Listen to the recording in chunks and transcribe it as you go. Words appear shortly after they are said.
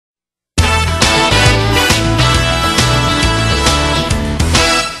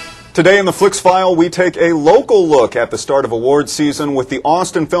Today in the Flicks File, we take a local look at the start of awards season with the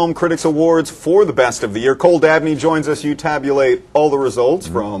Austin Film Critics Awards for the best of the year. Cole Dabney joins us. You tabulate all the results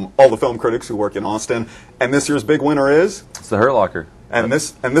from all the film critics who work in Austin. And this year's big winner is? It's The Hurt Locker. And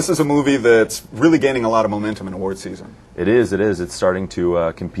this is a movie that's really gaining a lot of momentum in awards season. It is. It's starting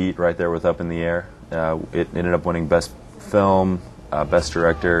to compete right there with Up in the Air. It ended up winning Best Film, Best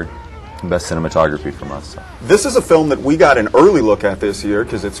Director, and Best Cinematography from us. So. This is a film that we got an early look at this year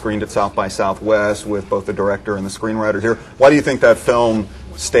because it screened at South by Southwest with both the director and the screenwriter here. Why do you think that film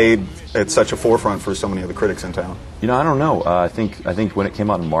stayed at such a forefront for so many of the critics in town? You know, I don't know. I think when it came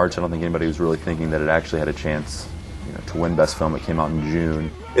out in March, I don't think anybody was really thinking that it actually had a chance, to win Best Film. It came out in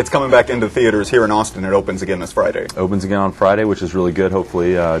June. It's coming back into theaters here in Austin. It opens again this Friday. Opens again on Friday, which is really good.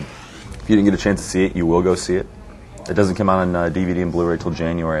 Hopefully, if you didn't get a chance to see it, you will go see it. It doesn't come out on DVD and Blu-ray till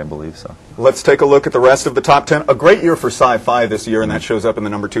January, I believe. So let's take a look at the rest of the top 10. A great year for sci-fi this year, and that shows up in the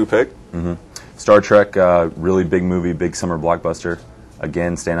number 2 pick. Star Trek, really big movie, big summer blockbuster.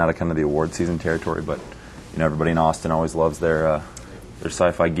 Again, staying out of kind of the award season territory, but everybody in Austin always loves their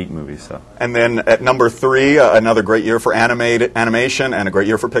sci-fi geek movies. So. And then at number 3, another great year for animation and a great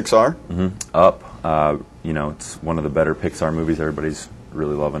year for Pixar. Up, it's one of the better Pixar movies. Everybody's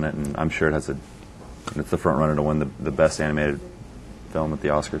really loving it, and I'm sure it's the front runner to win the best animated film at the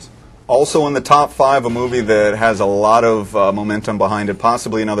Oscars. Also in the top 5, a movie that has a lot of momentum behind it,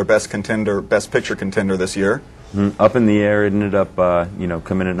 possibly another best picture contender this year. Up in the Air, it ended up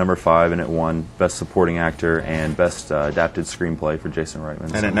coming in at number 5, and it won Best Supporting Actor and Best Adapted Screenplay for Jason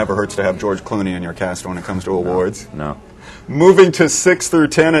Reitman. And it never hurts to have George Clooney in your cast when it comes to awards. No. Moving to 6 through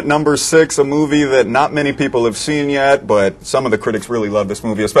 10, at number 6, a movie that not many people have seen yet, but some of the critics really love this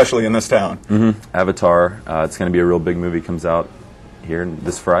movie, especially in this town. Avatar. It's going to be a real big movie. Comes out here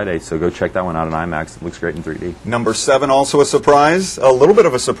this Friday, so go check that one out in IMAX. It looks great in 3D. Number 7, also a surprise, a little bit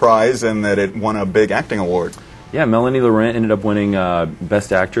of a surprise in that it won a big acting award. Yeah, Mélanie Laurent ended up winning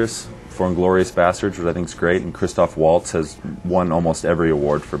Best Actress for Inglourious Basterds, which I think is great, and Christoph Waltz has won almost every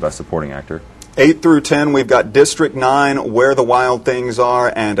award for Best Supporting Actor. 8 through 10, we've got District 9, Where the Wild Things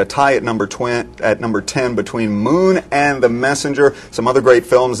Are, and a tie at number 10 between Moon and The Messenger. Some other great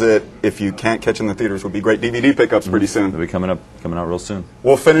films that, if you can't catch in the theaters, will be great DVD pickups pretty soon. They'll be coming out real soon.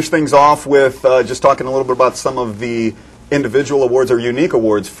 We'll finish things off with just talking a little bit about some of the individual awards or unique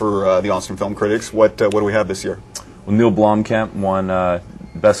awards for the Austin Film Critics. What do we have this year? Well, Neil Blomkamp won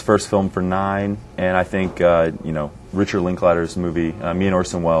Best First Film for 9, and I think Richard Linklater's movie, Me and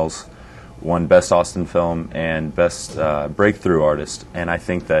Orson Welles, won Best Austin Film and Best Breakthrough Artist. And I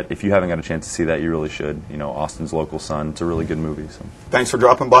think that if you haven't got a chance to see that, you really should. Austin's Local Sun. It's a really good movie. So. Thanks for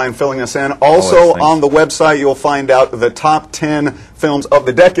dropping by and filling us in. Also, on the website, you'll find out the top 10 films of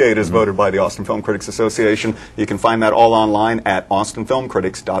the decade as voted by the Austin Film Critics Association. You can find that all online at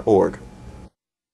austinfilmcritics.org.